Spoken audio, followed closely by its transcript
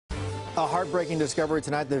A heartbreaking discovery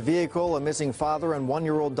tonight. The vehicle a missing father and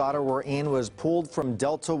one-year-old daughter were in was pulled from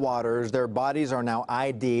Delta waters. Their bodies are now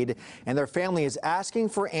ID'd, and their family is asking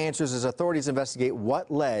for answers as authorities investigate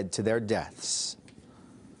what led to their deaths.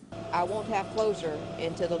 I won't have closure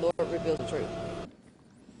until the Lord reveals the truth.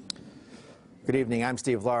 Good evening. I'm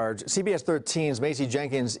Steve Large. CBS 13's Macy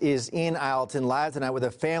Jenkins is in Isleton live tonight with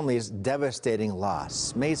the family's devastating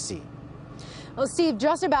loss. Macy. Well, Steve,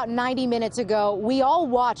 just about 90 minutes ago, we all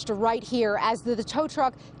watched right here as the tow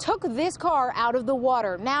truck took this car out of the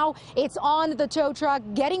water. Now it's on the tow truck,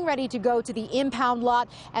 getting ready to go to the impound lot.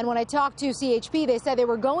 And when I talked to CHP, they said they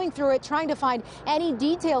were going through it, trying to find any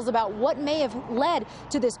details about what may have led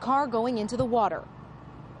to this car going into the water.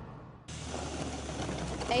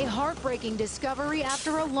 A heartbreaking discovery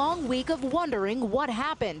after a long week of wondering what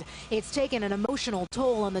happened. It's taken an emotional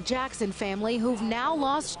toll on the Jackson family, who've now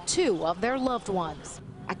lost two of their loved ones.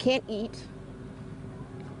 I can't eat.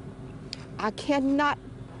 I cannot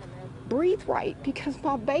breathe right because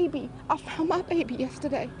my baby, I found my baby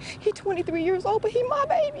yesterday. He's 23 years old, but he's my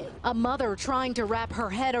baby. A mother trying to wrap her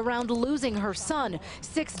head around losing her son.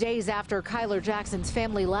 6 days after Kaylee Jackson's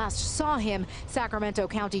family last saw him, Sacramento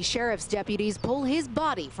County Sheriff's deputies pull his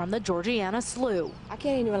body from the Georgiana slough. I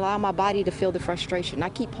can't even allow my body to feel the frustration. I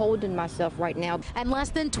keep holding myself right now. And less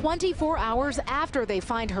than 24 hours after they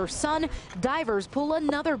find her son, divers pull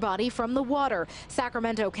another body from the water.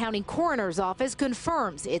 Sacramento County Coroner's office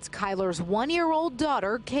confirms it's Kaylee's one-year-old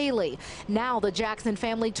daughter, Kaylee. Now the Jackson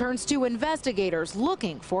family turns to investigators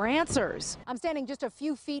looking for answers. I'm standing just a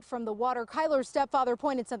few feet from the water. Kaylee's stepfather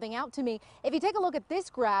pointed something out to me. If you take a look at this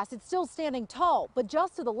grass, it's still standing tall, but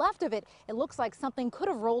just to the left of it, it looks like something could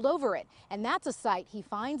have rolled over it. And that's a sight he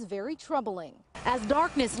finds very troubling. As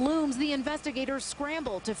darkness looms, the investigators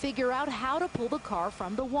scramble to figure out how to pull the car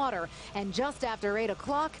from the water. And just after 8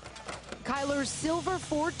 o'clock, Kaylee's silver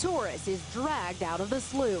Ford Taurus is dragged out of the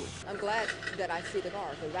slough. I'm glad that I see the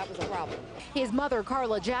car because that was a problem. His mother,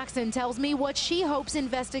 Kaylee Jackson, tells me what she hopes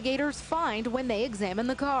investigators find when they examine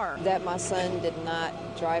the car. That my son did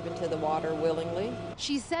not drive into the water willingly.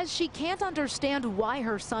 She says she can't understand why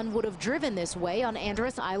her son would have driven this way on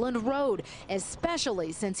Andros Island Road,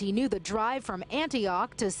 especially since he knew the drive from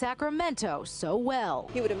Antioch to Sacramento so well.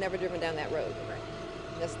 He would have never driven down that road.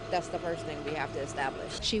 That's the first thing we have to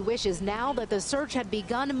establish. She wishes now that the search had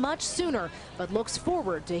begun much sooner, but looks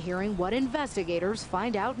forward to hearing what investigators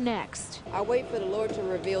find out next. I wait for the Lord to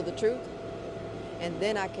reveal the truth, and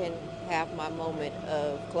then I can have my moment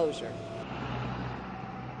of closure.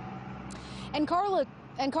 And Carla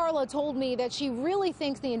told me that she really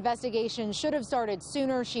thinks the investigation should have started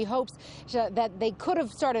sooner. She hopes that they could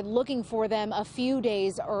have started looking for them a few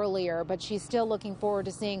days earlier, but she's still looking forward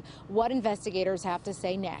to seeing what investigators have to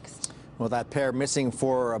say next. Well, that pair missing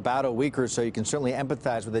for about a week or so. You can certainly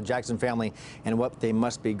empathize with the Jackson family and what they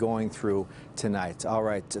must be going through tonight. All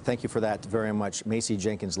right. Thank you for that very much. Macy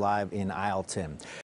Jenkins live in Isleton.